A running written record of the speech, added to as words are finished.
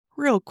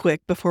real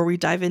quick before we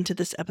dive into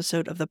this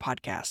episode of the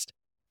podcast.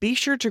 Be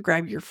sure to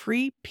grab your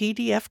free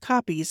PDF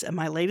copies of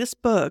my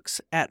latest books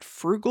at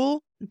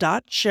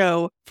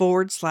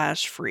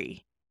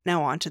frugal.show/free.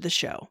 Now on to the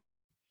show.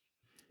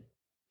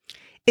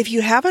 If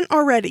you haven't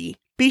already,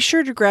 be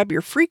sure to grab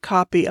your free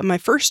copy of my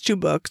first two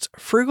books,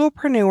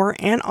 Frugalpreneur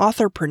and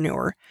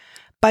Authorpreneur,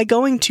 by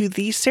going to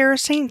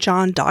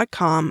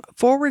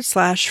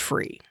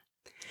thesarahstjohn.com/free.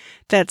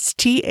 That's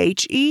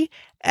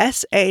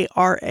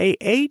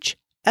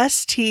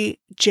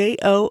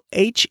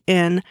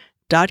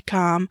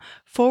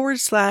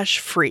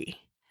THESARAHSTJOHN.com/free.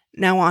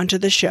 Now on to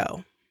the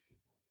show.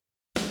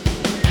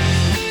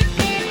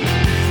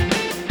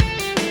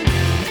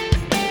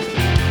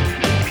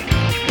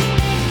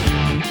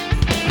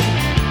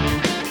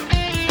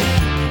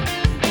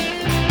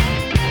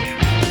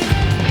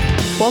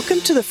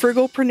 Welcome to the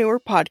Frugalpreneur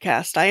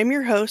podcast. I am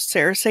your host,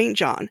 Sarah St.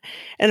 John,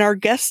 and our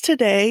guest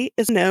today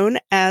is known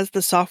as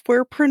the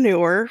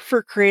Softwarepreneur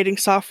for creating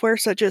software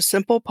such as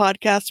Simple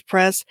Podcast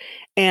Press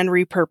and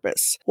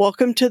Repurpose.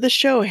 Welcome to the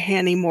show,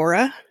 Hanny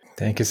Mora.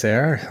 Thank you,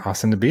 Sarah.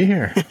 Awesome to be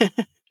here.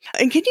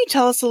 And can you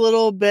tell us a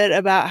little bit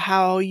about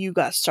how you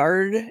got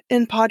started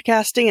in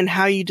podcasting and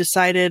how you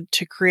decided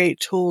to create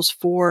tools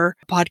for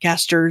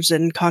podcasters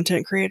and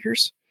content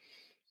creators?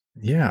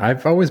 Yeah,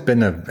 I've always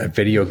been a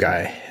video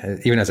guy,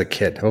 even as a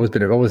kid.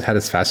 I've always had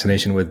this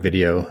fascination with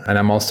video, and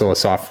I'm also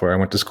I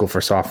went to school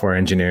for software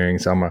engineering,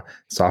 so I'm a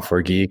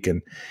software geek.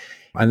 And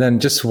then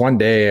just one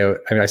day,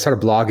 I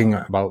started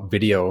blogging about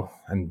video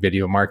and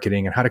video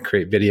marketing and how to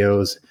create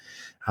videos.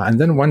 And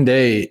then one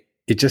day,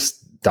 it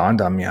just dawned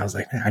on me. I was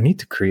like, man, I need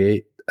to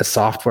create a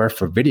software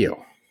for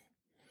video.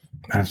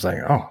 And I was like,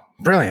 oh,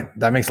 brilliant.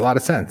 That makes a lot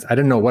of sense. I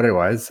didn't know what it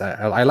was.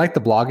 I like the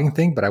blogging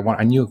thing, but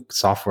I knew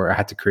software. I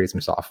had to create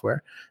some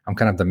software. I'm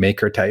kind of the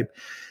maker type.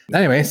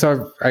 Anyway,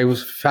 so I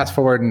was fast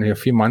forward in a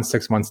few months,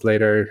 6 months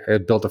later, I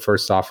built the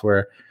first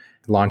software,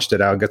 launched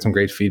it out, got some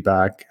great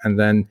feedback. And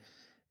then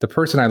the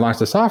person I launched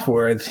the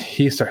software with,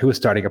 he was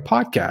starting a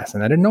podcast,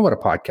 and I didn't know what a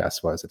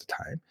podcast was at the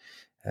time.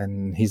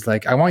 And he's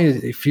like, I want you,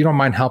 if you don't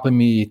mind helping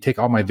me take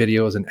all my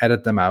videos and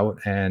edit them out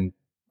and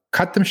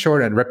cut them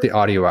short and rip the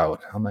audio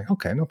out. I'm like,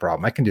 okay, no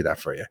problem. I can do that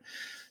for you.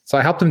 So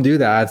I helped him do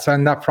that. So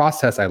in that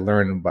process, I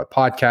learned about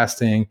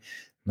podcasting. I'm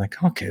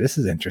like, okay, this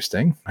is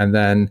interesting. And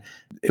then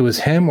it was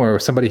him or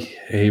somebody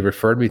he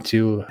referred me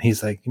to.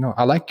 He's like,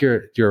 I like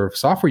your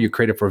software you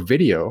created for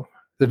video.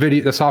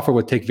 The software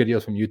would take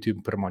videos from YouTube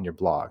and put them on your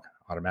blog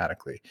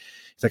automatically.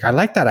 He's like, I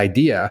like that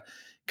idea.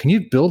 Can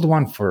you build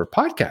one for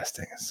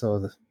podcasting? So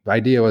the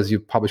idea was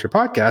you publish your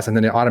podcast and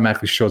then it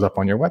automatically shows up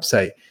on your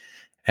website.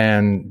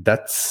 And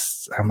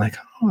I'm like,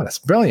 oh, that's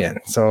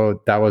brilliant.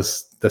 So that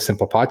was the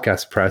Simple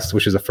Podcast Press,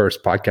 which is the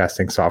first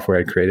podcasting software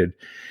I created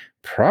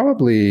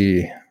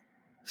probably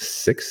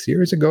 6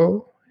 years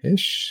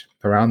ago-ish,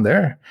 around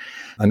there.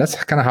 And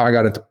that's kind of how I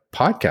got into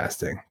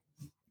podcasting.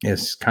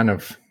 It's kind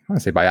of, I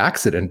want to say by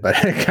accident, but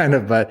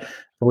but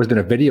I've always been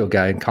a video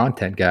guy and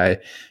content guy.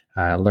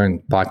 I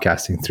learned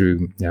podcasting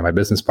through my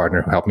business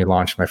partner who helped me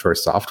launch my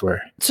first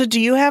software. So do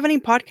you have any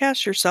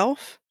podcasts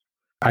yourself?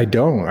 I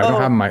don't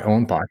have my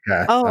own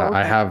podcast.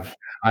 Okay.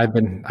 I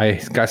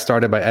got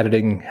started by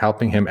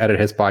helping him edit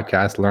his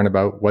podcast, learn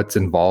about what's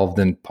involved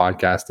in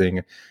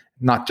podcasting,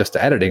 not just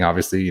the editing,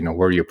 obviously,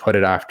 where you put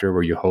it after,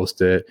 where you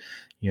host it,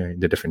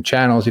 the different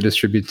channels you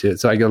distribute it.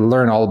 So I got to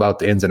learn all about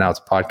the ins and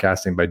outs of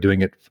podcasting by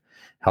doing it,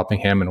 helping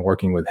him and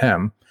working with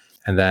him.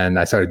 And then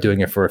I started doing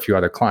it for a few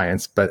other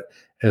clients, but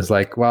it was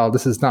like, well,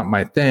 this is not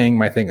my thing.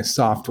 My thing is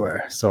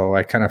software. So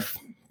I kind of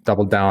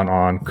doubled down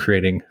on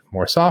creating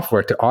more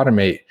software to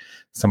automate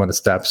some of the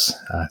steps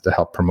to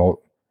help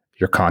promote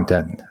your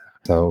content.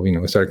 So,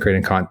 we started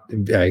creating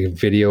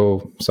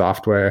video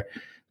software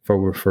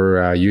for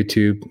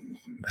YouTube.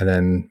 And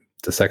then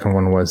the second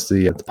one was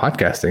the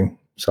podcasting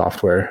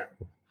software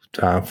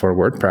for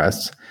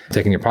WordPress,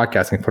 taking your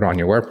podcasting and put it on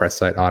your WordPress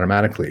site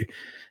automatically.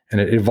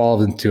 And it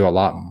evolved into a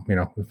lot, we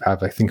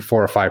have, I think,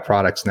 4 or 5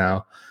 products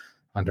now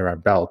under our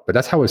belt. But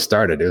that's how it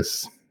started. It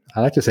was,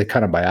 I like to say,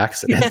 kind of by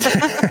accident.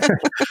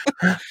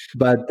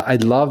 But I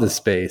love the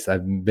space.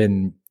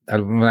 When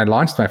I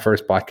launched my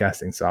first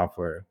podcasting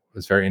software, it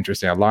was very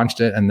interesting. I launched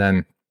it and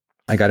then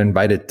I got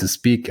invited to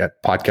speak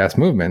at Podcast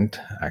Movement,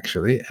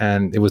 actually.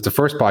 And it was the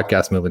first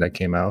Podcast Movement that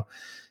came out.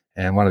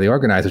 And one of the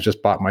organizers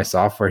just bought my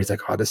software. He's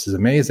like, oh, this is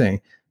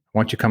amazing.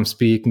 Why don't you come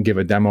speak and give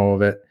a demo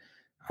of it?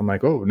 I'm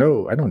like, oh,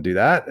 no, I don't do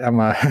that. I'm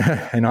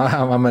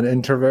an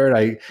introvert.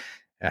 I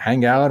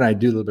hang out and I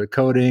do a little bit of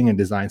coding and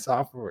design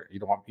software.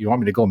 You want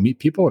me to go meet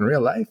people in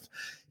real life?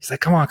 He's like,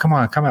 come on, come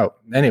out.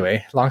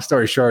 Anyway, long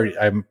story short,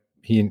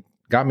 he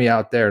got me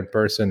out there in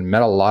person,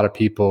 met a lot of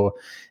people,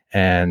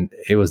 and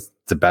it was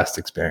the best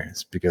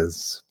experience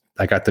because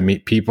I got to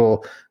meet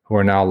people who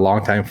are now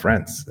longtime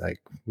friends. Like,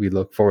 we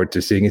look forward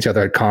to seeing each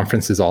other at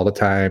conferences all the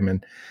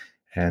time,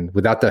 and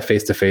without that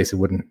face to face, it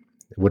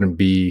wouldn't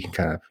be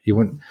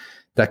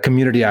that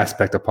community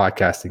aspect of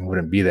podcasting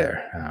wouldn't be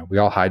there. We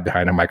all hide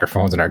behind our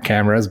microphones and our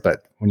cameras,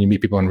 but when you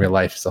meet people in real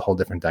life, it's a whole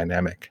different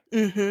dynamic.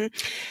 Mm-hmm.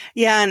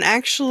 Yeah, and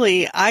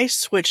actually, I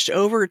switched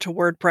over to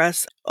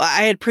WordPress.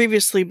 I had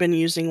previously been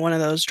using one of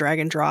those drag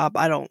and drop.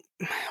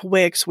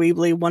 Wix,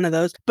 Weebly, one of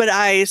those. But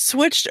I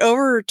switched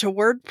over to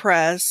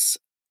WordPress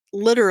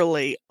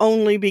literally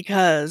only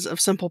because of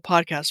Simple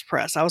Podcast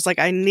Press. I was like,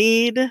 I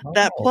need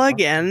that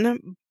plugin,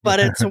 but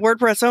it's a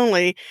WordPress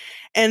only.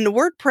 And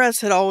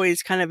WordPress had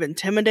always kind of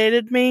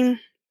intimidated me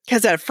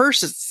because at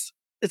first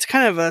it's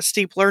kind of a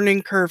steep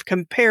learning curve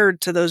compared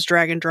to those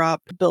drag and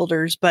drop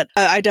builders, but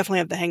I definitely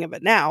have the hang of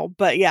it now.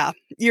 But yeah,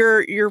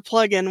 your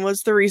plugin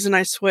was the reason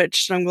I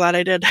switched. And I'm glad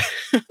I did.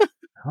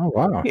 Oh,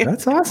 wow. Yeah.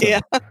 That's awesome. Yeah.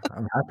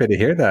 I'm happy to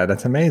hear that.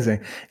 That's amazing.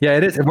 Yeah,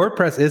 it is.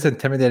 WordPress is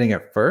intimidating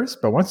at first,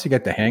 but once you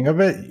get the hang of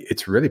it,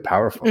 it's really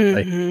powerful.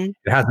 Like, it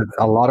has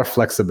a lot of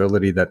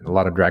flexibility that a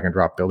lot of drag and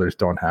drop builders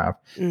don't have,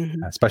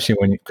 especially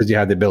because you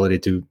have the ability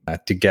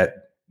to get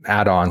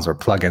add-ons or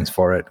plugins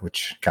for it,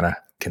 which kind of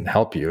can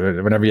help you.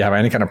 Whenever you have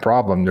any kind of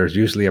problem, there's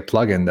usually a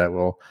plugin that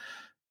will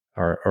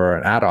or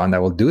an add-on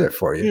that will do it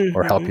for you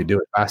or help you do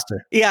it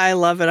faster. Yeah, I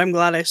love it. I'm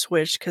glad I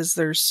switched because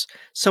there's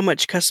so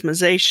much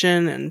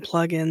customization and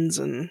plugins.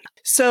 And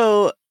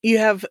so you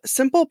have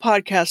Simple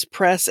Podcast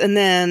Press, and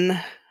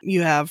then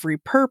you have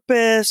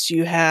Repurpose,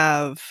 you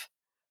have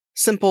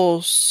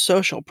Simple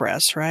Social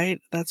Press,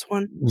 right? That's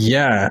one?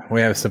 Yeah,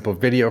 we have Simple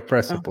Video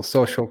Press, Simple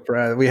Social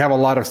Press. We have a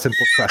lot of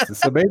simple presses.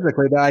 So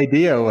basically the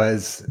idea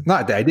was,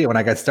 not the idea, when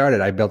I got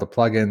started, I built the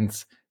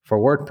plugins for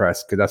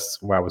WordPress because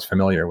that's what I was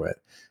familiar with.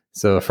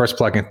 So the first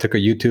plugin took a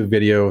YouTube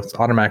video,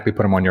 automatically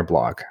put them on your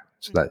blog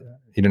so that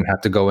you didn't have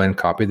to go in,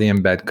 copy the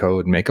embed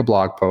code, make a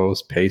blog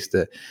post, paste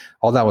it.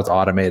 All that was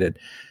automated.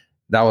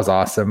 That was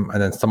awesome. And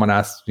then someone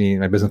asked me,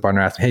 my business partner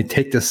asked me, hey,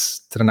 take this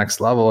to the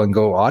next level and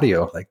go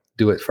audio, like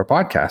do it for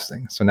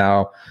podcasting. So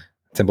now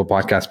Simple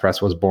Podcast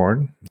Press was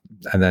born.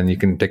 And then you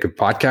can take a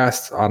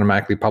podcast,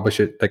 automatically publish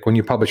it. Like when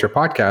you publish your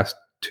podcast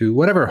to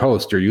whatever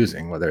host you're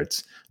using, whether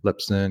it's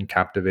Libsyn,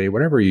 Captivate,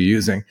 whatever you're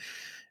using,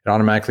 it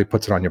automatically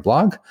puts it on your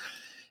blog,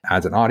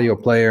 adds an audio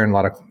player and a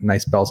lot of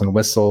nice bells and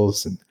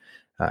whistles. And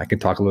I can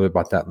talk a little bit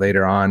about that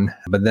later on.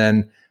 But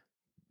then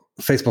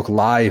Facebook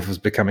Live was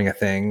becoming a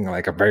thing,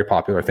 like a very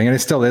popular thing. And it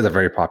still is a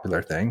very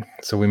popular thing.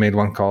 So we made a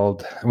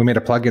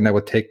plugin that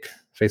would take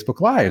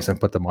Facebook Lives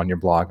and put them on your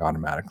blog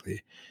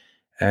automatically.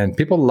 And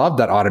people loved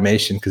that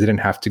automation because they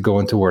didn't have to go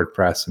into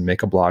WordPress and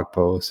make a blog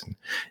post and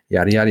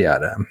yada, yada,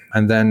 yada.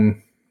 And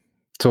then,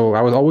 so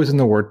I was always in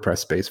the WordPress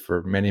space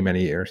for many,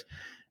 many years.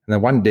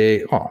 And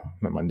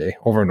then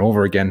over and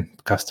over again,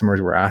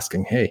 customers were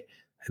asking, hey,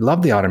 I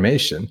love the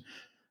automation,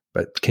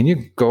 but can you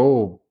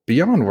go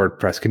beyond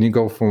WordPress? Can you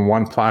go from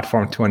one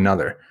platform to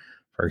another?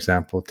 For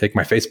example, take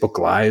my Facebook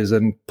Lives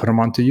and put them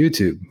onto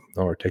YouTube,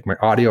 or take my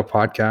audio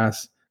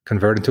podcast,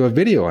 convert it to a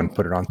video and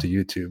put it onto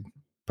YouTube,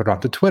 put it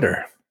onto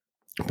Twitter,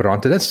 put it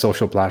onto this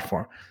social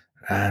platform.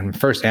 And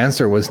first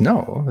answer was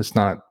no, it's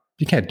not.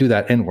 You can't do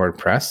that in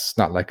WordPress. It's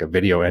not like a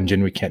video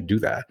engine. We can't do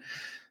that.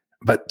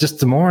 But just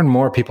the more and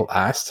more people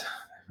asked,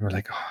 we're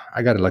like, oh,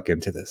 I got to look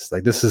into this.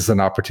 Like, this is an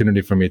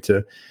opportunity for me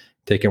to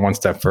take it one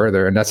step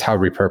further. And that's how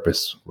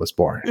Repurpose was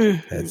born.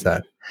 It's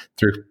that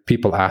through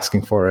people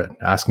asking for it,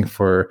 asking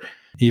for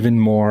even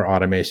more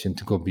automation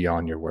to go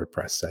beyond your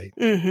WordPress site.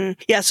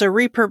 Yeah, so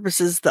Repurpose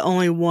is the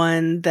only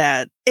one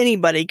that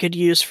anybody could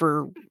use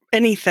for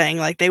anything.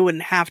 Like, they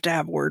wouldn't have to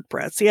have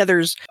WordPress. The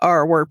others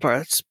are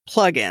WordPress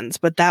plugins,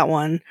 but that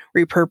one,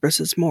 Repurpose,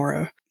 is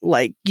more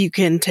like you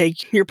can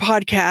take your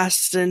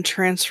podcast and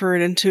transfer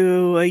it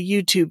into a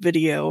YouTube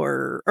video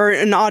or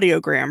an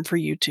audiogram for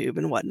YouTube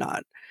and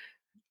whatnot.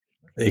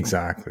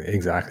 Exactly.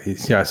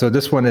 Yeah. So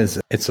this one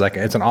it's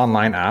an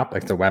online app,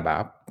 like the web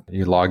app.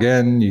 You log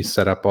in, you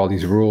set up all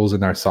these rules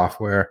in our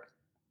software,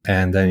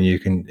 and then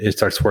it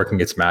starts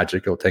working its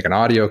magic. It'll take an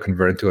audio,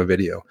 convert it to a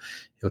video.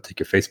 You'll take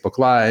your Facebook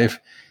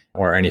Live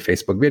or any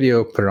Facebook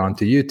video, put it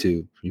onto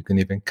YouTube. You can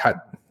even cut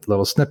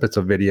little snippets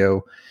of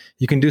video.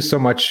 You can do so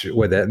much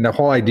with it. And the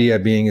whole idea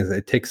being is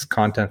it takes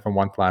content from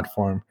one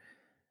platform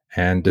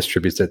and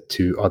distributes it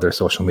to other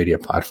social media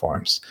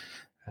platforms.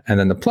 And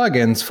then the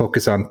plugins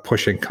focus on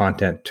pushing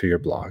content to your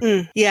blog.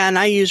 Yeah, and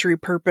I use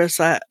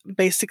Repurpose.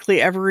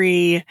 Basically,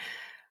 every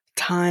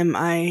time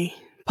I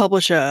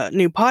publish a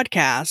new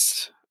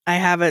podcast, I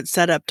have it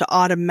set up to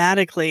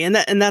automatically. And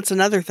that's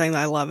another thing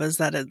that I love is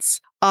that it's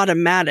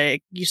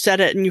automatic. You set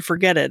it and you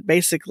forget it,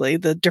 basically,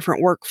 the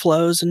different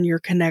workflows and your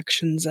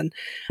connections. And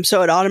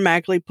so it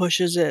automatically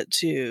pushes it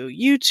to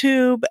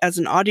YouTube as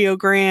an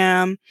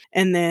audiogram.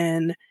 And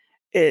then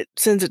it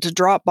sends it to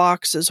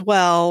Dropbox as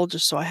well,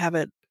 just so I have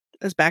it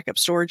as backup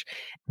storage.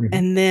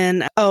 And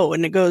then,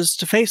 and it goes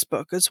to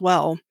Facebook as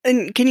well.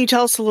 And can you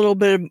tell us a little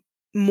bit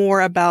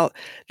more about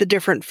the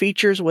different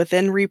features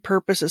within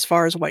Repurpose as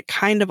far as what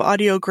kind of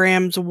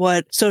audiograms,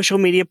 what social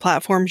media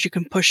platforms you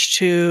can push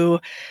to,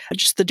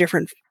 just the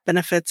different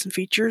benefits and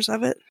features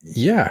of it?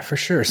 Yeah, for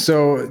sure.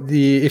 So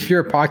if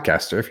you're a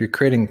podcaster, if you're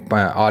creating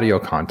audio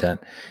content,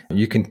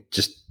 you can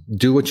just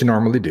do what you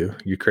normally do.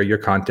 You create your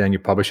content, you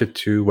publish it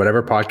to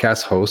whatever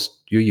podcast host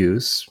you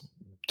use.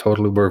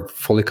 Totally, we're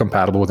fully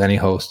compatible with any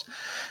host.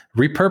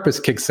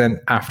 Repurpose kicks in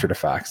after the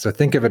fact. So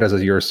think of it as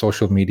your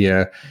social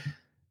media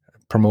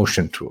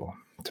promotion tool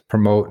to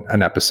promote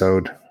an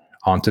episode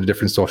onto the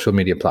different social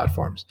media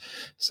platforms.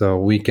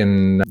 So you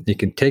can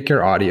take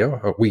your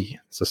audio,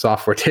 so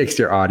software takes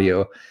your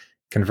audio,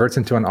 converts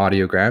into an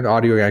audiogram. The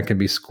audiogram can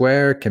be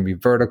square, can be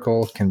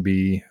vertical, can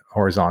be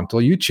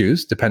horizontal. You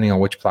choose depending on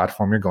which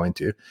platform you're going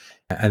to.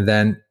 And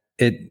then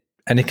it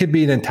could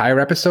be an entire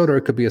episode or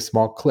it could be a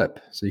small clip.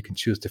 So you can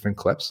choose different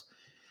clips.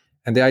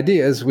 And the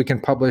idea is we can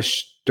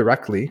publish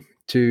directly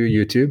to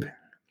YouTube,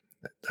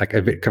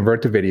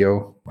 convert to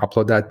video,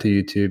 upload that to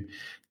YouTube,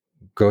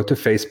 go to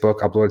Facebook,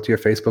 upload it to your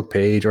Facebook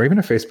page or even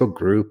a Facebook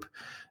group.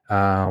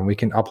 We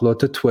can upload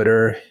to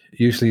Twitter.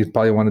 Usually you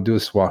probably want to do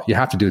this. Well, you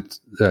have to do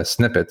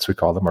snippets, we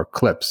call them, or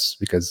clips,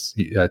 because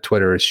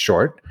Twitter is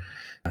short.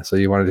 So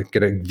you want to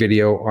get a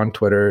video on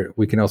Twitter.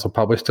 We can also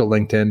publish to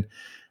LinkedIn.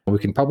 We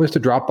can publish to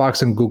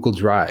Dropbox and Google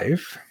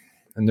Drive.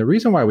 And the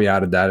reason why we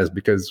added that is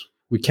because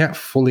we can't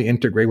fully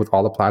integrate with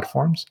all the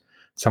platforms.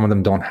 Some of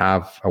them don't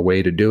have a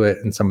way to do it,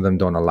 and some of them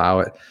don't allow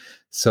it.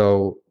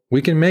 So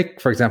we can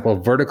make, for example, a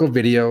vertical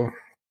video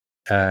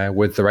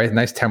with the right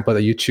nice template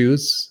that you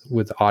choose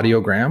with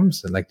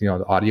audiograms and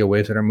the audio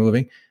waves that are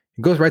moving.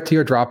 It goes right to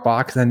your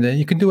Dropbox, and then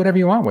you can do whatever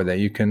you want with it.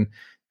 You can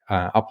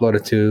upload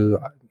it to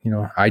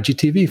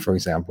IGTV, for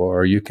example,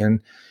 or you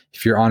can,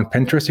 if you're on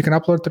Pinterest, you can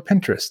upload it to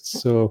Pinterest.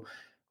 So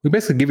we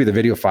basically give you the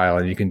video file,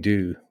 and you can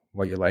do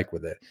what you like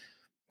with it.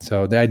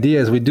 So the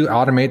idea is we do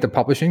automate the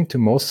publishing to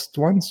most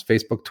ones: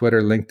 Facebook,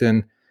 Twitter,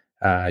 LinkedIn,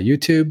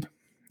 YouTube,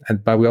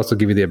 but we also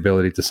give you the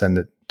ability to send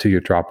it to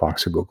your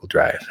Dropbox or Google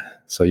Drive,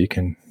 so you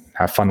can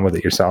have fun with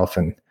it yourself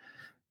and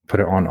put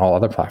it on all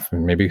other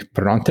platforms. Maybe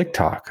put it on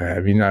TikTok.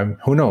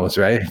 Who knows,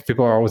 right?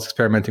 People are always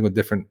experimenting with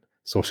different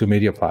social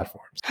media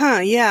platforms.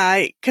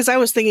 Yeah. Because I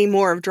was thinking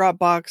more of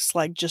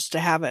Dropbox, just to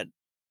have it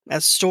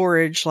as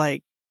storage,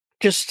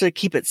 just to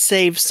keep it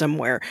saved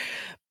somewhere.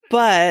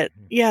 But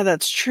yeah,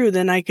 that's true.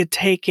 Then I could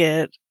take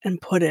it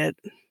and put it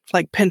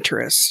like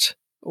Pinterest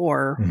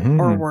or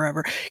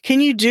wherever. Can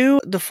you do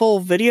the full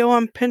video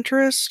on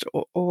Pinterest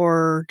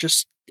or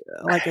just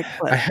like a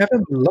clip? I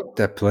haven't looked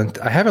at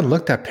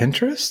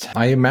Pinterest.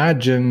 I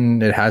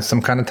imagine it has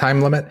some kind of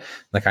time limit.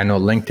 I know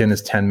LinkedIn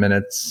is 10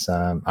 minutes,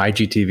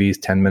 IGTV is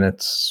 10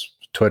 minutes,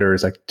 Twitter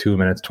is 2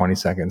 minutes, 20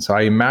 seconds. So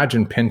I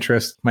imagine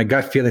Pinterest, my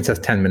gut feeling says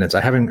 10 minutes.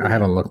 I haven't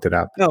looked it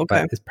up. Okay.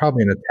 But it's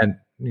probably in a 10,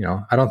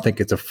 I don't think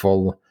it's a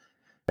full,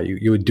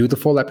 you would do the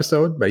full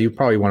episode, but you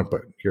probably want to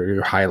put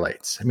your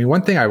highlights. I mean,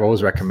 one thing I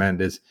always recommend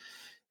is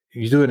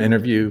you do an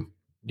interview,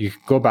 you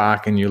go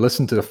back and you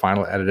listen to the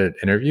final edited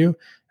interview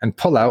and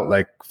pull out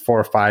 4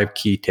 or 5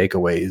 key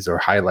takeaways or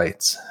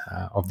highlights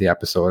of the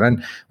episode.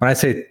 And when I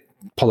say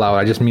pull out,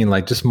 I just mean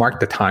just mark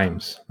the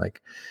times.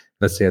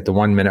 Let's say at the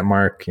 1 minute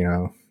mark,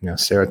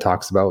 Sarah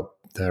talks about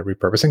the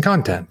repurposing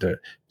content. The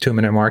 2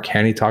 minute mark,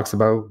 Hanny talks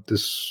about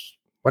this,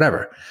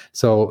 whatever.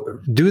 So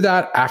do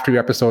that after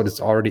your episode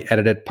is already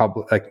edited,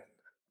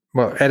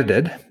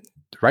 edited.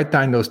 Write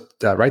down those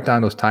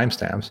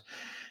timestamps,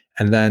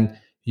 and then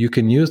you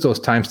can use those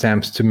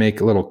timestamps to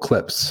make little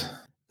clips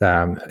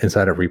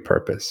inside of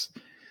Repurpose,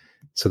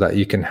 so that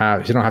you don't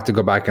have to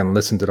go back and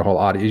listen to the whole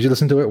audio. You just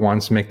listen to it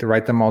once,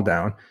 write them all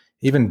down.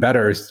 Even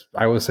better is,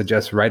 I would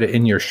suggest, write it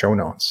in your show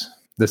notes.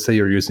 Let's say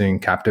you're using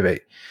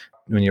Captivate.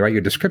 When you write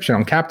your description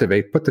on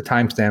Captivate, put the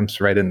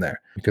timestamps right in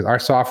there, because our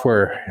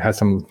software has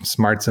some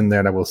smarts in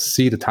there that will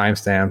see the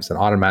timestamps and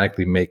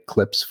automatically make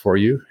clips for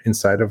you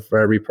inside of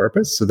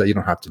Repurpose, so that you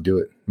don't have to do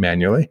it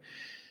manually.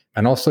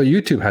 And also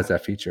YouTube has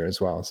that feature as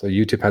well. So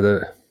YouTube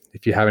has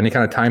if you have any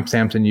kind of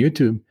timestamps in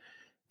YouTube,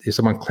 if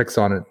someone clicks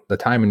on it, the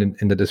time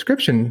in the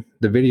description,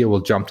 the video will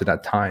jump to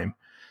that time.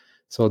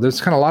 So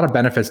there's kind of a lot of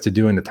benefits to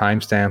doing the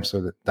timestamps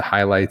or the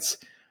highlights.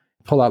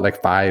 Pull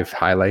out 5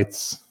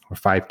 highlights or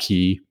 5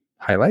 key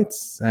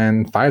highlights,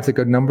 and 5 is a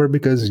good number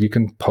because you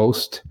can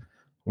post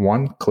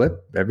 1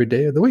 clip every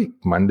day of the week: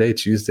 Monday,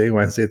 Tuesday,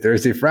 Wednesday,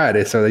 Thursday,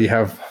 Friday. So that you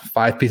have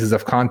 5 pieces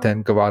of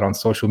content go out on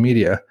social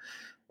media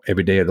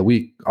every day of the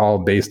week, all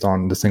based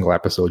on the single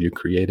episode you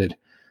created.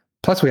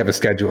 Plus we have a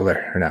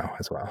scheduler now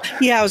as well.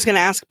 Yeah, I was going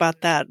to ask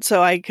about that.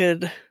 So I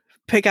could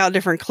pick out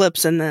different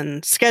clips and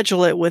then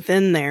schedule it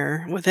within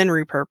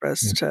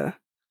Repurpose to.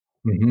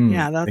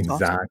 Yeah, that's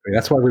exactly awesome.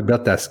 That's why we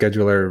built that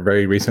scheduler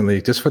very recently,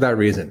 just for that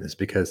reason, is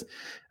because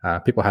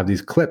people have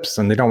these clips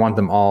and they don't want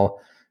them all.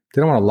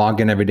 They don't want to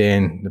log in every day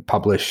and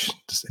publish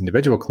just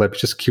individual clips.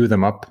 Just queue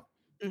them up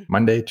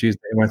Monday, Tuesday,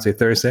 Wednesday,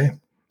 Thursday,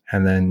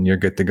 and then you're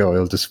good to go.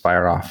 It'll just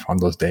fire off on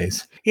those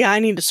days. Yeah, I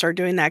need to start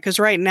doing that, because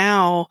right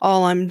now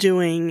all I'm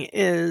doing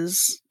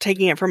is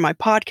taking it from my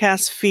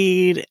podcast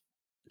feed,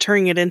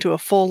 turning it into a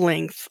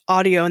full-length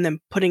audio, and then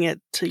putting it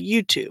to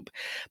YouTube.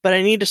 But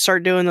I need to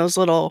start doing those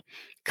little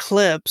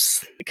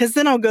clips, because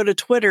then I'll go to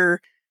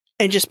Twitter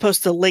and just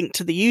post a link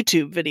to the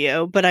YouTube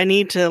video. But I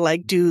need to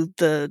do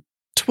the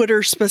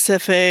Twitter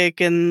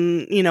specific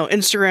and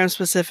Instagram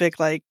specific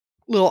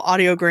little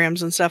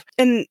audiograms and stuff.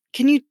 And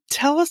can you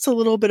tell us a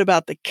little bit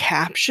about the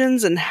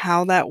captions and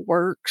how that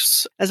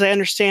works? As I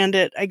understand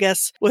it, I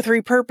guess with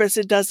Repurpose,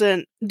 it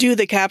doesn't do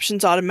the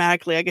captions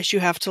automatically. I guess you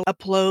have to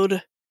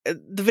upload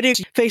the video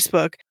to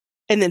Facebook,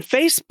 and then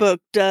Facebook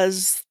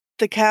does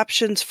the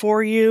captions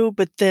for you,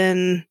 but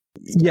then...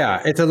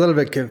 Yeah, it's a little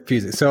bit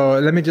confusing. So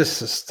let me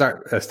just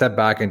step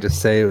back and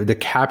just say the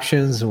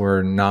captions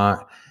were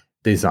not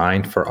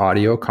designed for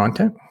audio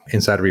content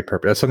inside of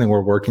Repurpose. That's something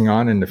we're working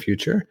on in the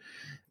future.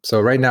 So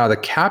right now, the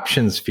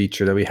captions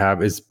feature that we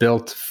have is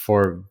built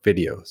for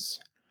videos.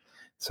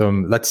 So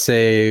let's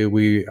say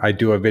I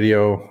do a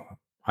video,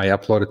 I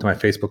upload it to my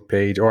Facebook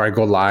page, or I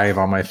go live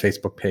on my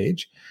Facebook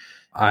page.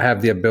 I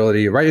have the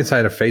ability right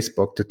inside of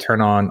Facebook to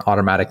turn on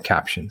automatic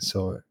captions.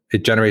 So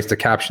it generates the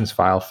captions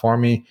file for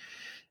me,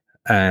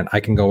 and I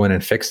can go in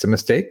and fix the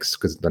mistakes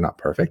because they're not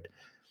perfect.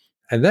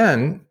 And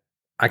then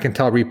I can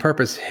tell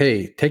Repurpose,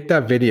 hey, take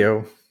that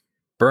video,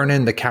 burn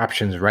in the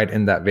captions right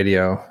in that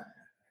video,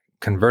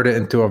 convert it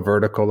into a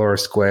vertical or a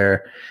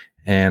square,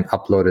 and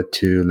upload it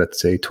to,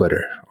 let's say,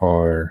 Twitter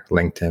or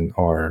LinkedIn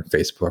or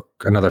Facebook,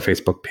 another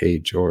Facebook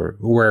page, or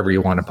wherever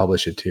you want to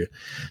publish it to.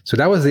 So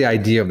that was the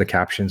idea of the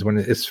captions, when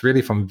it's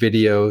really from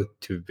video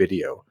to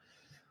video.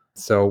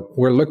 So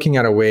we're looking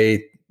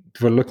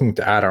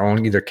to add our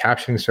own either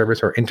captioning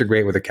service or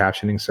integrate with a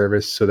captioning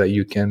service so that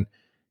you can,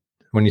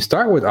 when you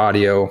start with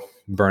audio,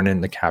 burn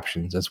in the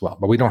captions as well.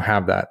 But we don't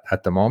have that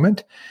at the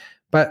moment.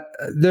 But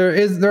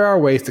there are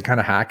ways to kind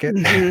of hack it.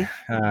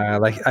 Mm-hmm.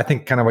 Like I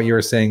think kind of what you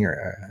were saying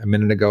a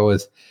minute ago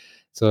is,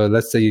 so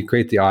let's say you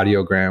create the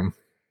audiogram,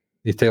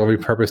 you tell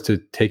Repurpose to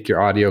take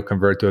your audio,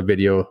 convert it to a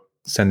video,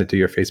 send it to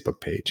your Facebook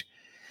page.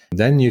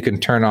 Then you can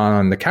turn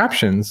on the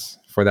captions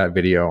for that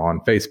video on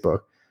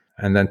Facebook,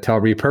 and then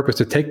tell Repurpose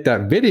to take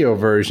that video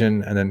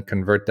version and then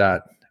convert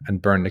that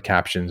and burn the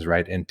captions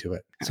right into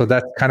it. So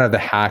that's kind of the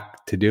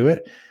hack to do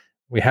it.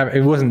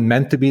 It wasn't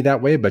meant to be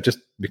that way, but just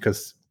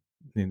because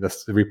the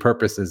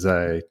Repurpose is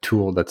a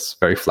tool that's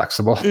very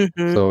flexible.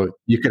 Mm-hmm. So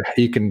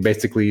you can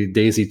basically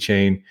daisy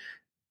chain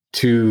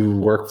two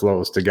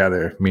workflows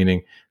together,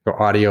 meaning go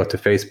audio to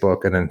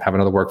Facebook and then have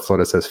another workflow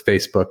that says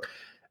Facebook,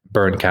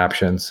 burn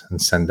captions,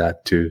 and send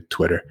that to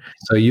Twitter.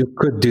 So you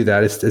could do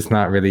that. It's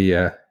not really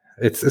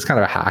it's kind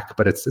of a hack,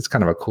 but it's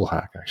kind of a cool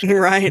hack actually.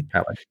 Right.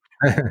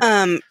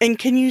 And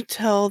can you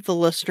tell the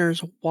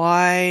listeners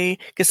why?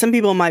 Because some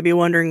people might be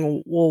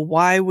wondering, well,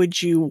 why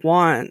would you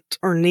want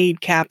or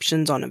need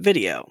captions on a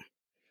video?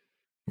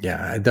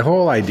 Yeah, the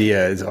whole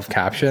idea of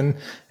caption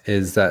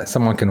is that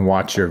someone can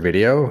watch your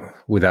video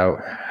without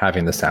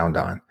having the sound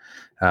on.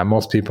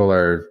 Most people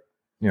are,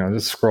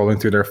 just scrolling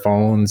through their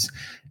phones,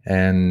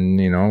 and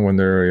when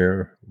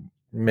they're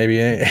maybe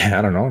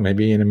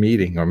in a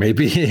meeting, or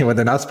maybe when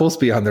they're not supposed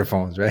to be on their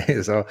phones,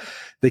 right? So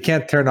they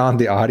can't turn on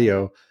the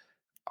audio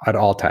at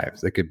all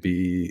times. They could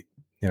be,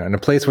 in a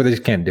place where they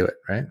just can't do it,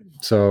 right?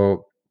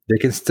 So they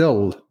can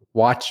still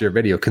watch your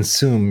video,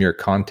 consume your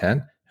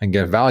content, and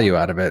get value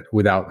out of it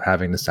without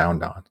having the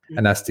sound on.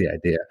 And that's the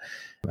idea.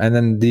 And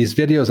then these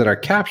videos that are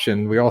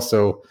captioned, we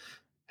also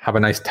have a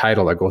nice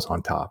title that goes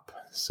on top.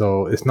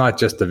 So it's not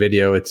just the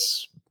video,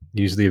 it's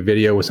usually a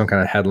video with some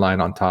kind of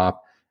headline on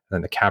top, and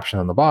then the caption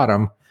on the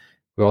bottom.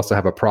 We also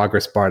have a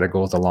progress bar that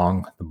goes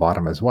along the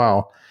bottom as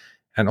well.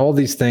 And all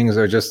these things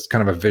are just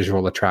kind of a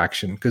visual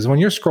attraction, because when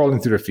you're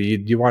scrolling through the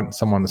feed, you want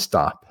someone to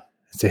stop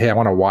and say, hey, I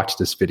want to watch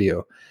this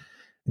video.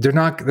 They're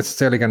not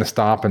necessarily going to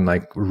stop and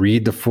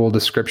read the full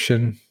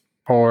description,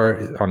 or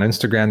on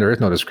Instagram, there is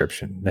no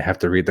description. They have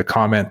to read the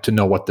comment to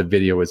know what the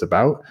video is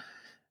about.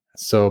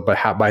 So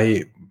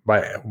by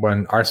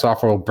when our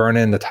software will burn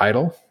in the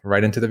title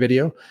right into the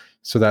video,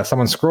 so that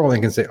someone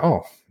scrolling can say,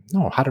 oh,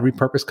 no, how to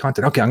repurpose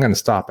content. Okay, I'm going to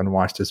stop and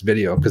watch this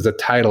video because the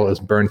title is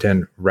burnt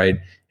in right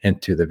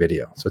into the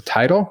video. So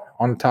title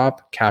on the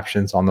top,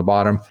 captions on the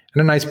bottom,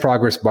 and a nice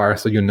progress bar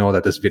so you know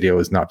that this video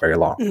is not very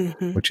long,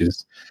 mm-hmm. which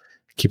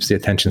keeps the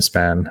attention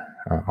span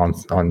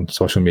on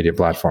social media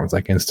platforms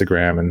like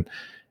Instagram and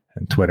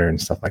Twitter and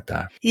stuff like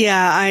that.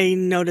 Yeah, I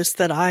noticed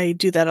that I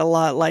do that a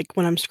lot. Like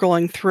when I'm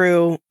scrolling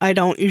through, I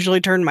don't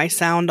usually turn my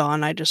sound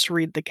on. I just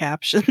read the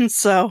captions.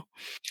 So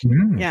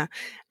yeah.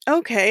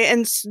 Okay.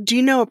 And do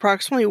you know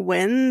approximately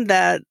when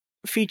that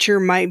feature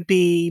might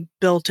be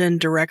built in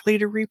directly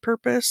to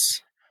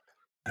Repurpose?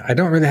 I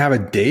don't really have a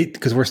date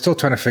because we're still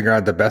trying to figure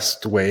out the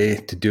best way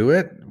to do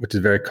it, which is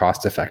very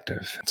cost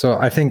effective. So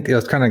I think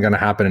it's kind of going to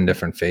happen in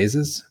different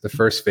phases. The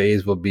first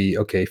phase will be,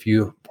 okay, if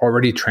you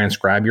already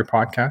transcribe your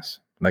podcast,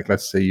 like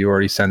let's say you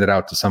already send it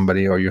out to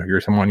somebody, or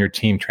you're someone on your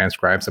team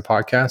transcribes the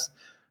podcast.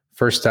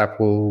 First step,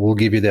 we'll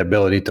give you the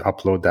ability to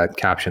upload that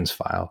captions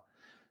file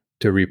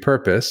to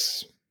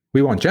Repurpose.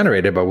 We won't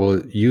generate it, but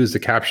we'll use the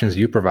captions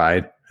you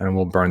provide and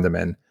we'll burn them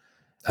in.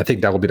 I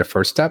think that will be the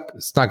first step.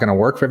 It's not going to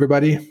work for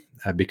everybody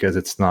because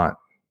it's not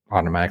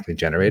automatically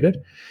generated.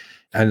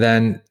 And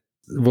then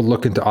we'll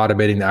look into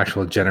automating the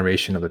actual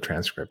generation of the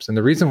transcripts. And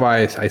the reason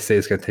why I say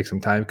it's going to take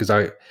some time, because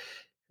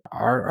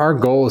our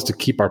goal is to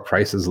keep our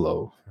prices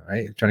low,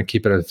 right? Trying to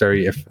keep it as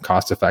very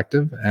cost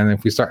effective. And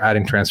if we start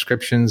adding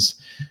transcriptions,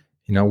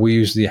 we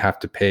usually have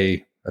to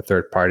pay a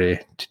third party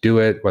to do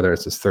it, whether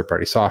it's this third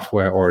party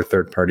software or a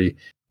third party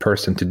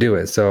person to do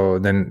it. So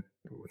then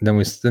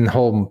the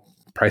whole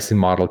pricing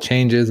model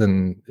changes,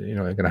 and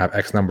you're going to have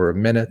X number of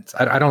minutes.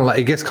 I don't like,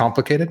 it gets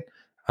complicated.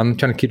 I'm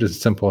trying to keep it as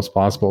simple as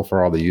possible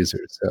for all the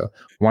users. So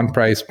one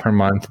price per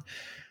month,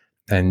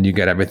 and you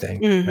get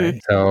everything.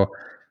 Right? So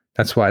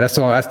that's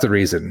the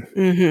reason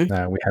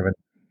we haven't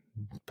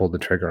pulled the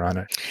trigger on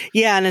it.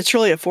 Yeah, and it's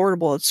really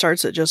affordable. It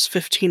starts at just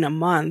 $15 a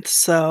month.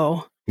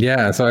 So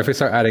yeah, so if we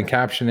start adding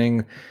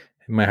captioning,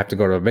 you might have to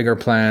go to a bigger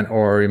plan,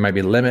 or it might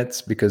be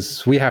limits,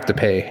 because we have to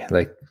pay.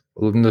 Like,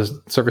 those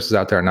services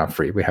out there are not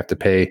free. We have to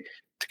pay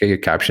to get your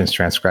captions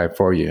transcribed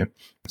for you.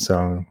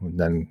 So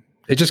then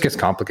it just gets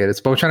complicated.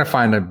 But we're trying to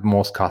find the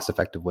most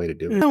cost-effective way to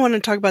do it. I want to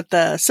talk about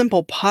the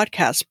Simple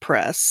Podcast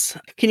Press.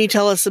 Can you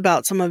tell us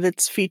about some of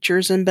its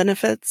features and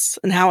benefits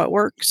and how it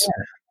works?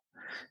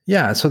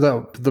 Yeah. So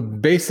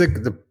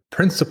the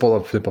principle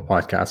of Simple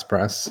Podcast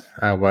Press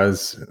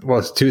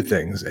was two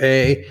things.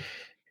 A,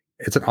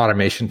 it's an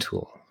automation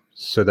tool,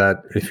 so that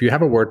if you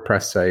have a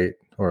WordPress site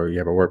or you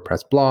have a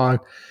WordPress blog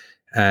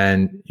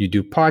and you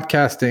do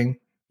podcasting,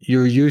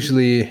 you're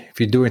usually, if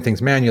you're doing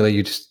things manually,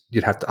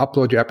 you'd have to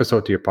upload your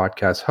episode to your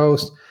podcast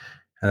host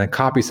and then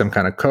copy some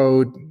kind of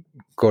code,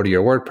 go to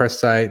your WordPress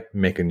site,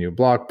 make a new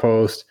blog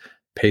post,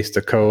 paste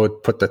the code,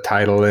 put the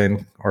title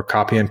in, or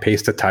copy and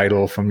paste the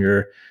title from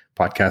your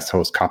podcast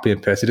host, copy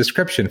and paste a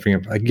description for you.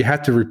 Like, you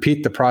have to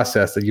repeat the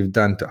process that you've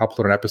done to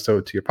upload an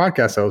episode to your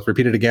podcast host,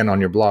 repeat it again on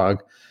your blog.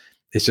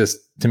 It's just,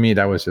 to me,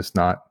 that was just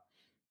not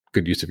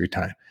good use of your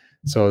time.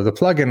 So the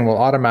plugin will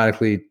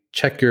automatically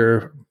check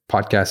your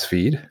podcast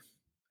feed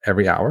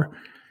every hour.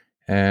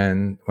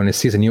 And when it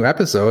sees a new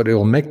episode, it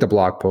will make the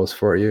blog post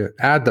for you,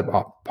 add the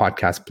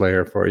podcast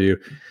player for you,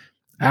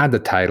 add the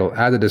title,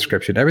 add the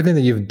description, everything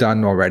that you've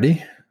done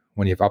already.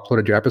 When you've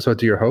uploaded your episode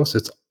to your host,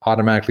 it's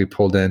automatically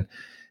pulled in,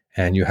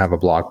 and you have a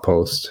blog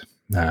post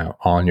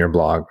on your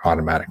blog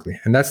automatically.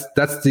 And that's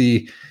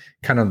the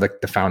kind of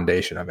the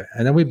foundation of it.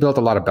 And then we built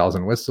a lot of bells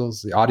and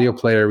whistles. The audio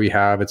player we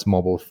have, it's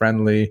mobile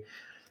friendly,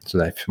 so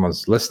that if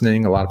someone's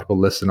listening, a lot of people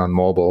listen on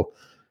mobile.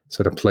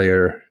 So the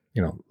player,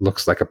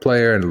 looks like a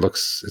player, and it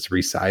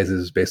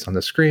resizes based on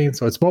the screen.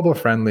 So it's mobile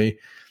friendly.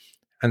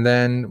 And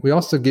then we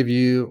also give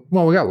you,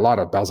 we got a lot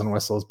of bells and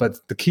whistles,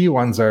 but the key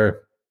ones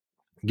are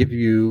give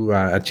you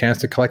a chance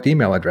to collect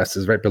email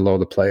addresses right below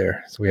the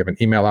player. So we have an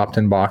email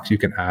opt-in box you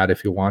can add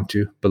if you want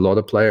to below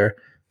the player.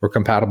 We're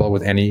compatible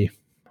with any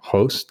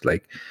host,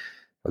 like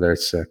whether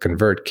it's a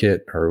ConvertKit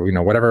or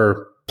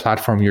whatever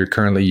platform you're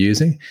currently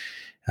using.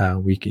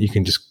 We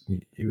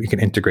can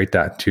integrate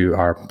that to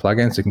our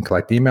plugins. You can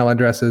collect email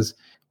addresses.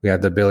 We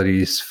have the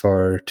abilities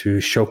to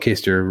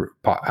showcase your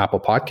Apple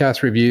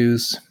Podcast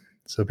reviews.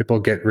 So people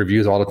get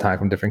reviews all the time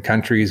from different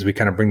countries. We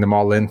kind of bring them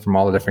all in from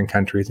all the different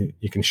countries.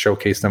 You can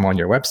showcase them on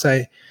your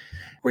website.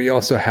 We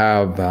also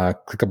have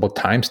clickable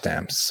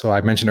timestamps. So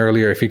I mentioned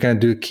earlier, if you're going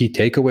to do key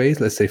takeaways,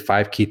 let's say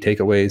 5 key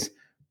takeaways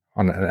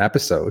on an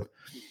episode,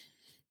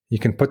 you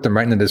can put them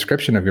right in the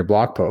description of your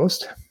blog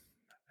post,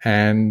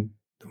 and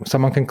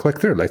someone can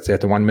click through. Let's say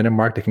at the 1 minute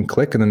mark, they can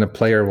click, and then the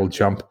player will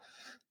jump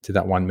to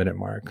that 1 minute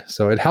mark.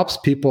 So it helps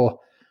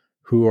people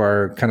who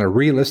are kind of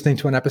re-listening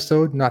to an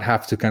episode not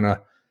have to kind of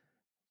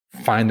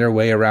find their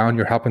way around.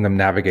 You're helping them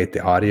navigate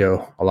the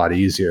audio a lot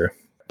easier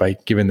by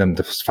giving them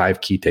the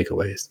 5 key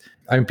takeaways.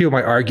 I mean, people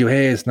might argue,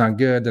 hey, it's not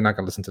good, they're not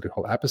going to listen to the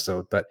whole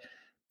episode. But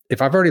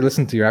if I've already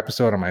listened to your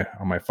episode on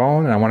my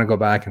phone and I want to go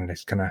back and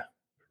just kind of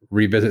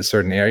revisit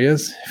certain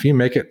areas, if you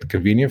make it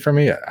convenient for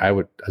me, I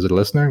would, as a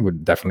listener,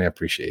 would definitely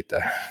appreciate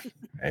that.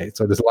 Right?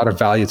 So there's a lot of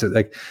value to,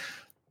 like,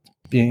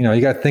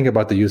 you got to think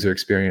about the user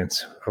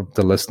experience of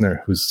the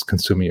listener who's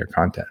consuming your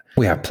content.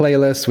 We have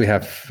playlists. We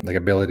have like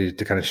ability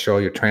to kind of show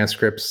your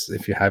transcripts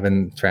if you have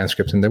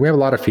transcripts in there. We have a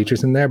lot of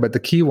features in there, but the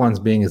key ones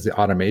being is the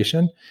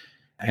automation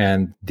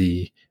and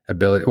the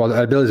ability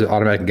to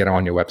automatically get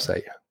on your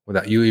website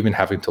without you even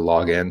having to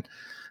log in.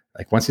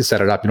 Like, once you set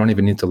it up, you don't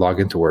even need to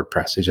log into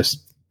WordPress. It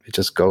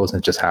just goes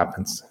and it just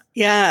happens.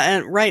 Yeah.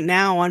 And right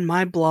now on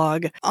my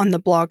blog, on the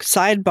blog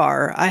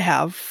sidebar, I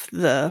have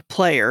the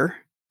player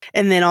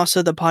and then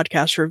also the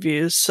podcast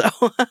reviews. So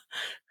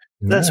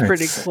that's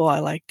pretty cool. I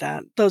like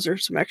that. Those are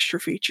some extra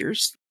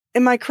features.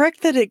 Am I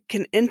correct that it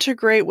can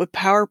integrate with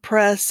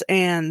PowerPress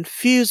and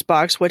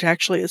Fusebox, which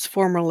actually is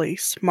formerly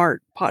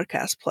Smart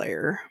Podcast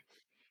Player?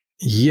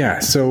 Yeah.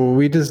 So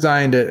we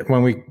designed it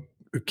when we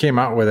came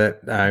out with it.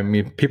 I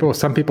mean,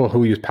 some people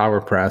who use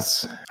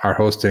PowerPress are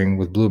hosting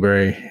with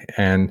Blueberry,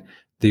 and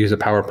they use a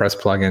PowerPress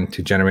plugin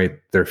to generate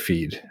their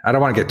feed. I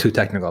don't want to get too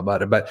technical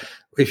about it, but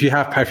if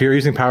you're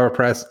using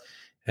PowerPress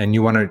and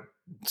you want to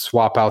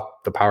swap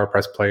out the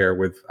PowerPress player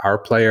with our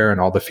player and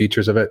all the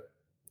features of it,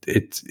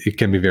 it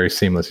can be very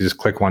seamless. You just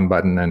click one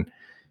button and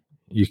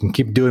you can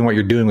keep doing what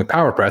you're doing with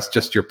PowerPress,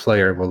 just your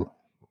player will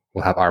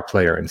have our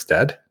player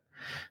instead.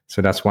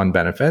 So that's one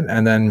benefit.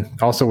 And then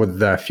also with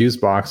the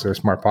Fusebox or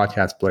Smart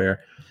Podcast Player,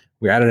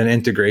 we added an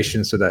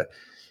integration so that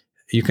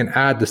you can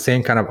add the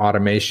same kind of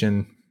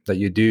automation that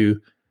you do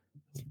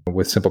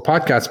with Simple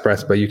Podcast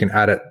Press, but you can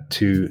add it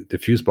to the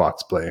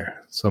Fusebox player.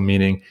 So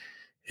meaning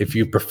if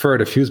you prefer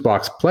the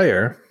Fusebox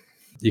player,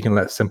 you can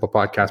let Simple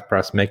Podcast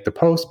Press make the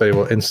post, but it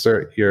will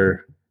insert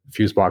your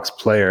Fusebox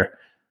player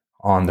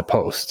on the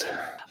post.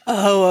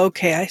 Oh,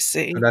 okay. I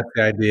see. So that's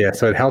the idea.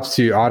 So it helps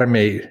you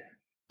automate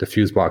the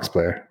Fusebox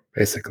player,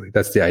 basically.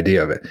 That's the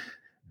idea of it.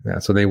 Yeah,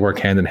 so they work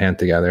hand in hand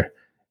together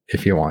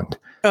if you want.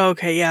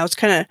 Okay, yeah, I was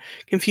kind of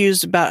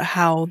confused about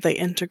how they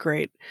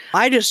integrate.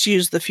 I just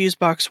use the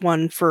Fusebox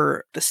one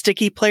for the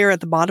sticky player at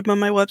the bottom of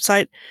my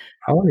website.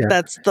 Oh, yeah.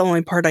 That's the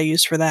only part I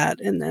use for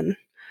that. And then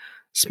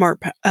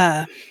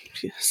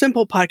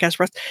Simple Podcast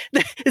Press.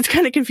 It's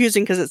kind of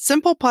confusing because it's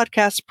Simple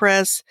Podcast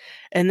Press,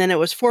 and then it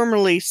was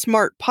formerly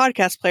Smart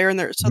Podcast Player, and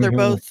they're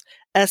both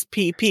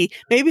SPP.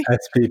 Maybe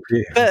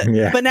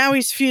SPP. But now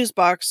he's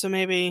Fusebox, so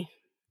maybe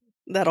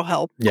that'll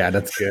help. Yeah,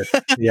 that's good.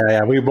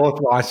 Yeah. We both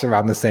launched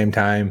around the same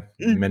time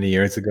many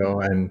years ago.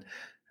 And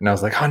I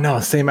was like, oh no,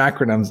 same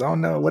acronyms. Oh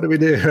no, what do we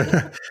do?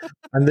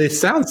 And they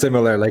sound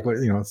similar, like,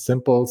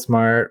 Simple,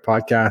 Smart,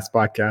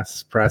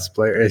 Podcast, Press,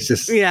 Player. It's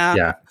just,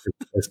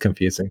 it's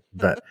confusing.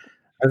 But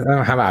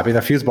I'm happy. The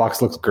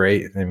Fusebox looks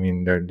great. I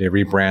mean, they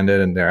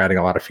rebranded and they're adding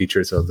a lot of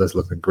features. So it does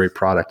look a great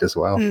product as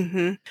well.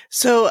 Mm-hmm.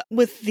 So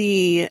with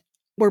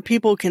where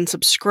people can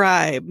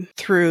subscribe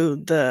through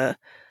the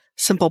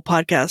Simple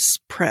Podcast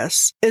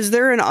Press, is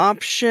there an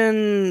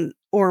option,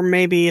 or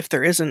maybe if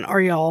there isn't,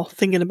 are y'all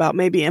thinking about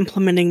maybe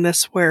implementing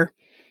this where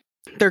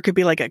there could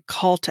be like a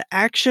call to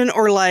action,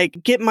 or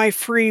like get my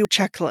free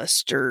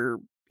checklist or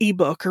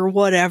ebook or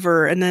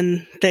whatever, and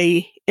then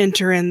they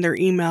enter in their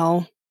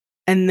email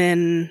and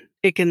then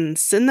it can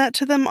send that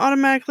to them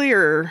automatically?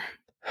 Or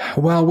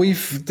well,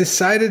 we've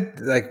decided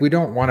we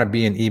don't want to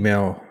be an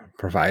email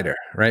provider,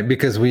 right?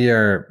 Because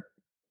we're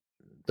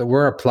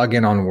a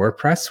plugin on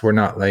WordPress. We're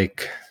not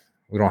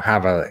we don't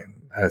have a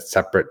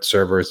separate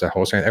server as a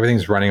host.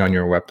 Everything's running on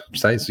your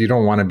website. So you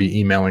don't want to be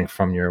emailing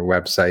from your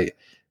website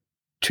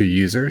to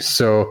users.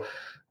 So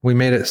we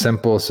made it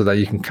simple so that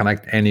you can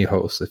connect any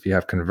host. If you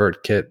have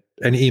ConvertKit,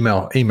 any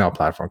email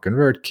platform,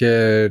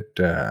 ConvertKit,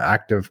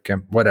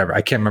 ActiveCamp, whatever.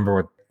 I can't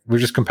remember we're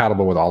just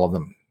compatible with all of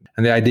them.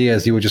 And the idea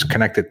is you would just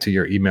connect it to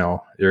your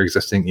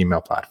existing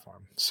email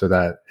platform, so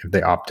that if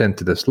they opt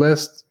into this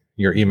list,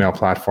 your email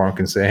platform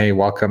can say, hey,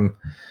 welcome,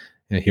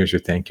 and here's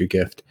your thank you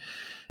gift.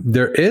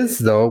 There is,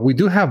 though, we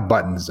do have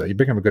buttons, though. You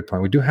bring up a good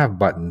point. We do have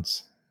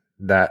buttons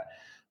that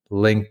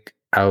link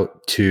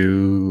out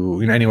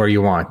to anywhere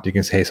you want. You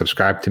can say, hey,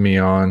 subscribe to me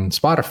on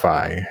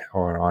Spotify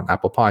or on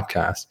Apple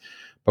Podcasts.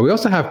 But we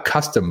also have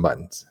custom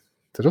buttons.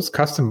 So those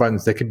custom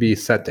buttons, they could be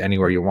set to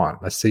anywhere you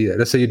want. Let's say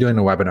you're doing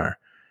a webinar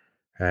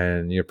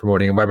and you're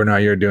promoting a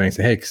webinar you're doing.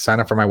 Say, hey, sign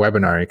up for my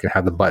webinar. You can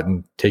have the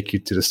button take you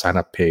to the sign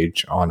up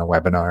page on a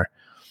webinar.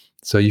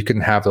 So you can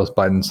have those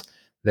buttons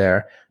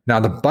there. Now,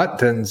 the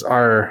buttons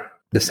are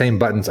the same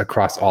buttons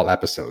across all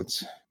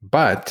episodes,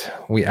 but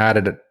we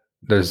added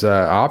there's an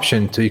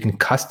option so you can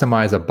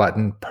customize a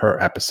button per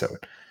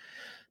episode.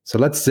 So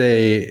let's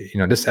say,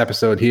 this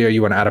episode here,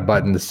 you want to add a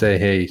button to say,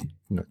 hey,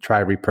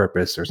 try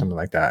repurpose or something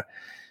like that.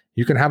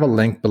 You can have a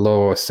link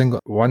below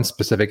one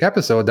specific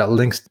episode that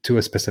links to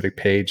a specific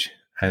page,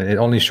 and it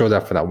only shows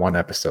up for that one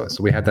episode.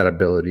 So we have that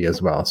ability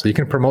as well. So you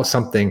can promote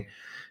something,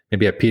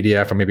 maybe a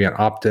PDF or maybe an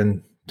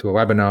opt-in to a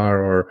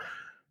webinar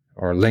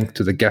or link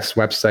to the guest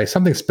website,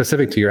 something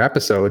specific to your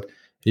episode.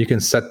 You can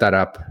set that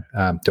up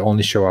to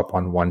only show up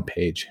on one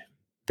page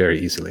very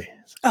easily.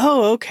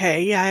 Oh,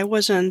 okay. Yeah,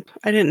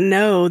 I didn't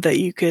know that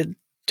you could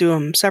do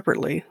them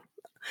separately.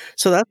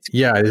 So that's...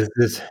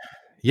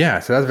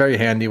 So that's very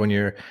handy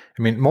when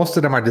most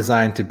of them are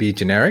designed to be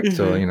generic. Mm-hmm.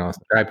 So,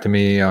 subscribe to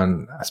me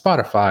on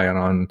Spotify and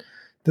on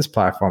this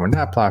platform and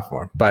that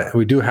platform. But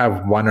we do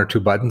have one or two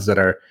buttons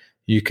that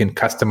you can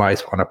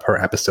customize on a per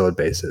episode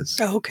basis.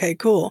 Okay,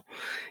 cool.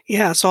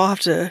 Yeah, so I'll have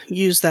to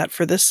use that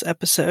for this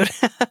episode.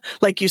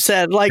 Like you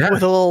said, with a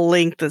little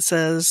link that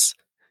says,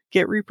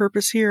 get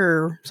repurpose here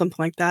or something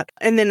like that.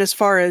 And then as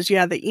far as,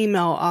 the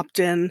email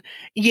opt-in,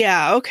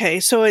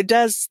 okay. So it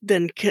does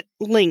then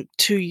link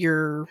to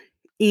your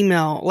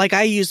email. Like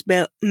I use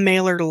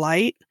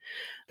MailerLite,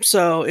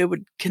 so it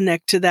would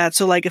connect to that.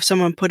 So if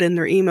someone put in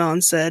their email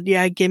and said,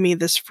 give me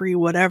this free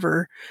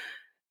whatever,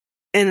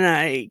 and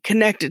I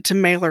connect it to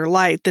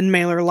MailerLite, then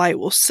MailerLite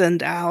will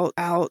send out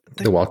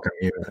the welcome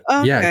email.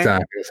 Okay. Yeah,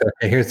 exactly. So,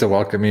 hey, here's the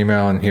welcome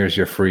email and here's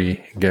your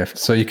free gift.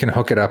 So you can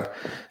hook it up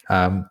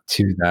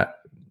to that.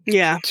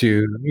 Yeah.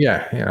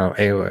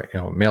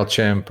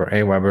 MailChimp or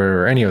Aweber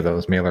or any of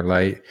those,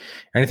 MailerLite,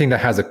 anything that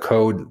has a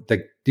code.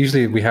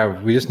 Usually we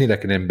just need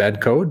an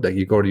embed code.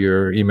 You go to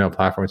your email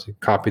platform, so you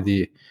copy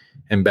the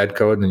embed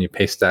code and you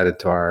paste that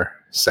into our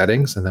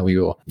settings, and then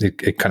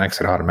it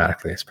connects it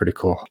automatically. It's pretty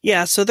cool.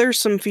 Yeah, so there's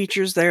some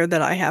features there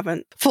that I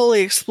haven't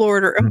fully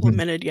explored or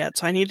implemented yet,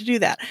 so I need to do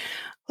that.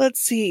 Let's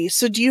see.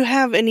 So do you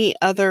have any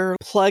other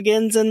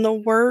plugins in the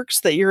works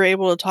that you're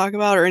able to talk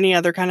about, or any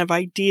other kind of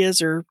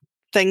ideas or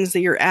things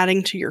that you're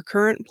adding to your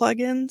current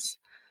plugins?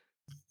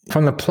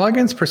 From the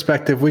plugins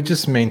perspective, we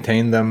just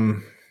maintain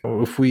them.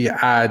 If we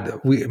add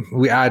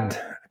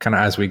kind of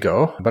as we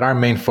go. But our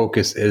main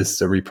focus is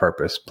the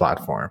repurpose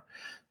platform.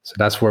 So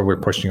that's where we're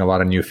pushing a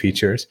lot of new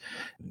features.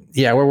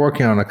 Yeah, we're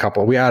working on a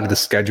couple. We added the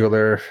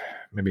scheduler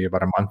maybe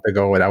about a month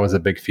ago. That was a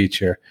big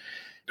feature.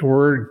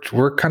 We're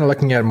kind of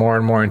looking at more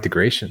and more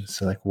integrations.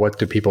 So like, what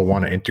do people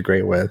want to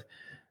integrate with?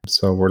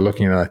 So we're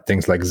looking at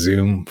things like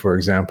Zoom, for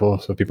example.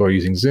 So people are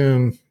using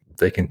Zoom.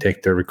 They can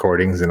take their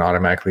recordings and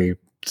automatically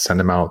send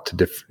them out to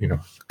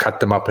different, cut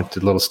them up into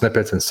little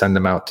snippets and send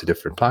them out to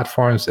different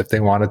platforms if they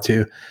wanted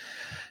to.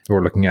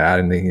 We're looking at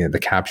adding the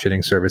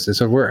captioning services.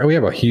 So we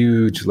have a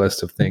huge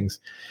list of things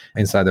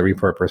inside the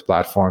repurpose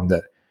platform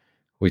that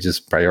we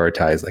just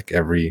prioritize like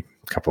every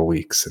couple of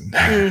weeks. And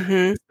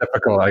it's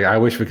difficult. Like, I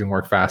wish we can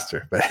work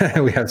faster,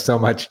 but we have so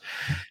much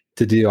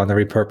to do on the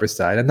repurpose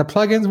side. And the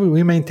plugins,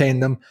 we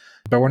maintain them,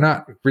 but we're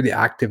not really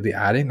actively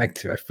adding.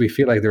 Like, if we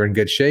feel like they're in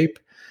good shape.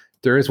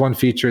 There is one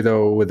feature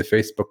though with the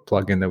Facebook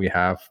plugin that we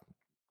have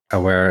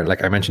where,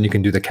 like I mentioned, you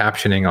can do the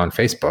captioning on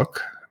Facebook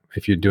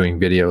if you're doing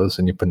videos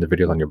and you put the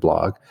videos on your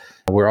blog.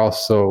 We're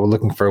also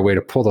looking for a way to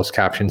pull those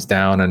captions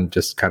down and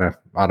just kind of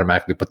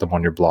automatically put them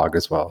on your blog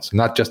as well. So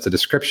not just the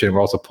description,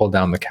 we'll also pull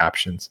down the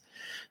captions.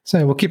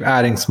 So we'll keep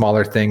adding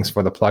smaller things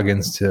for the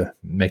plugins to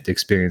make the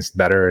experience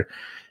better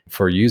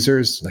for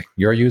users, like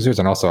your users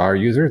and also our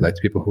users, like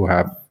people who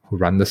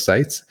run the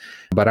sites.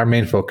 But our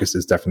main focus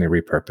is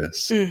definitely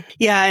repurpose.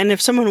 Yeah. And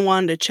if someone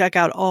wanted to check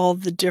out all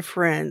the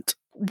different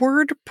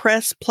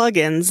WordPress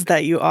plugins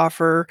that you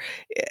offer,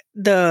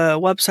 the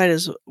website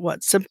is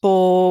what?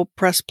 Simple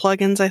Press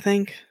Plugins, I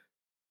think.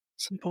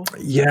 Simple.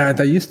 Yeah,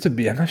 that used to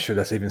be. I'm not sure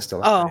that's even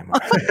still up anymore.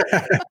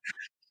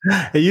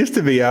 It used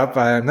to be up.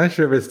 I'm not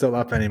sure if it's still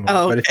up anymore.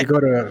 Okay. But if you go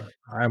to,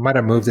 I might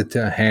have moved it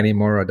to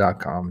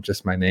hanimura.com,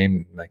 just my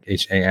name, like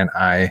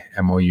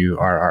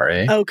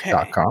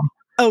HANIMOURRA.com.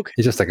 Okay.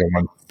 It's just like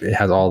it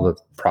has all the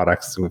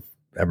products we've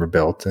ever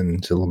built, and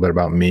it's a little bit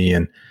about me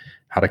and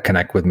how to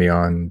connect with me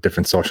on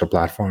different social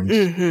platforms.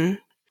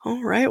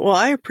 All right. Well,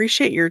 I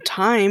appreciate your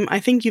time. I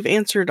think you've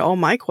answered all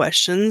my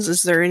questions.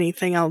 Is there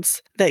anything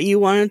else that you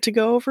wanted to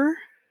go over?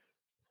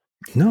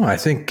 No, I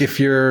think if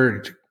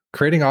you're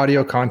creating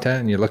audio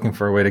content and you're looking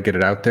for a way to get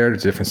it out there to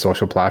different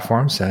social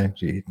platforms,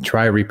 you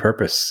try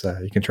Repurpose.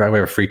 You can try. We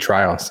have a free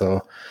trial,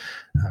 so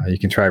you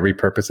can try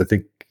Repurpose. I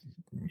think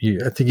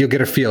you'll get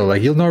a feel.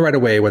 Like, you'll know right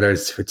away whether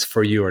it's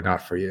for you or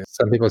not for you.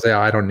 Some people say, "Oh,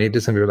 I don't need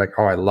this," and people are like,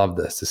 "Oh, I love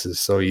this. This is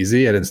so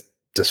easy and it's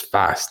just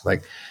fast.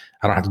 Like,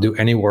 I don't have to do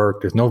any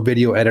work. There's no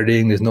video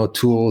editing. There's no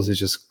tools. It's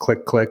just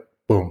click,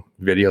 boom,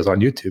 videos on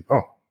YouTube.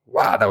 Oh,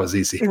 wow, that was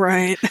easy."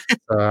 Right.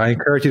 So I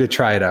encourage you to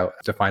try it out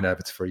to find out if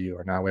it's for you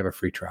or not. We have a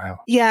free trial.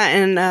 Yeah.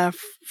 And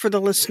for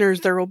the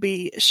listeners, there will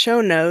be show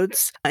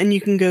notes, and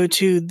you can go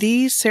to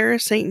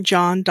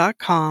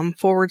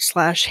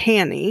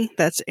thesarahstjohn.com/Hani.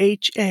 That's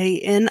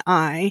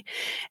HANI.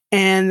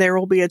 And there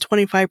will be a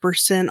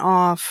 25%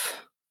 off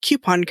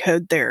coupon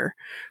code there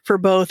for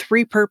both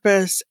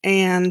Repurpose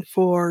and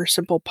for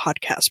Simple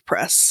Podcast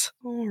Press.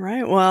 All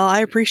right. Well,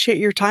 I appreciate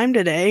your time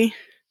today.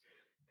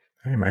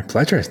 Hey, my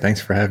pleasure. Thanks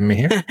for having me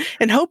here.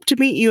 And hope to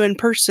meet you in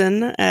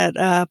person at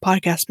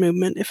Podcast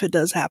Movement if it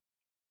does happen.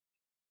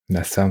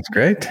 That sounds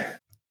great.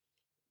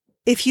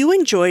 If you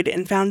enjoyed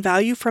and found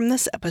value from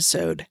this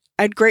episode,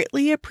 I'd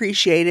greatly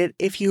appreciate it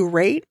if you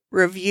rate,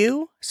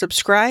 review,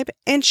 subscribe,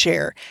 and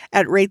share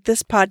at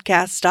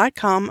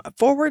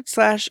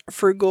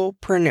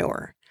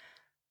ratethispodcast.com/frugalpreneur.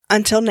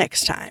 Until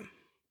next time.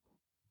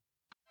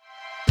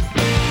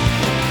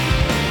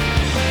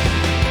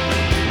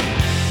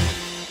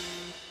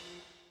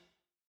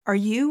 Are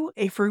you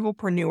a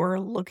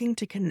frugalpreneur looking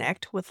to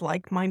connect with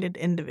like-minded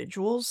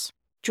individuals?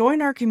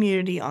 Join our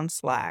community on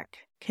Slack.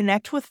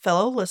 Connect with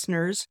fellow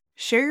listeners,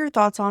 share your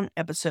thoughts on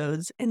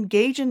episodes,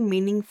 engage in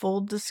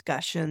meaningful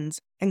discussions,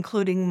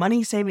 including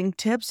money-saving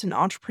tips and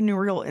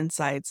entrepreneurial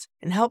insights,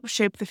 and help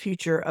shape the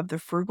future of the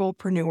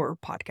Frugalpreneur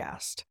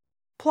podcast.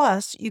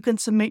 Plus, you can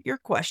submit your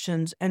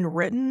questions in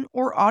written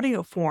or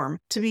audio form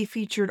to be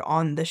featured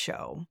on the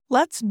show.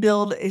 Let's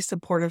build a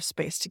supportive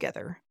space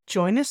together.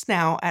 Join us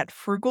now at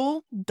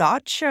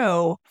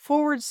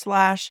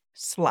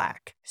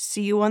frugal.show/Slack.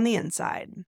 See you on the inside.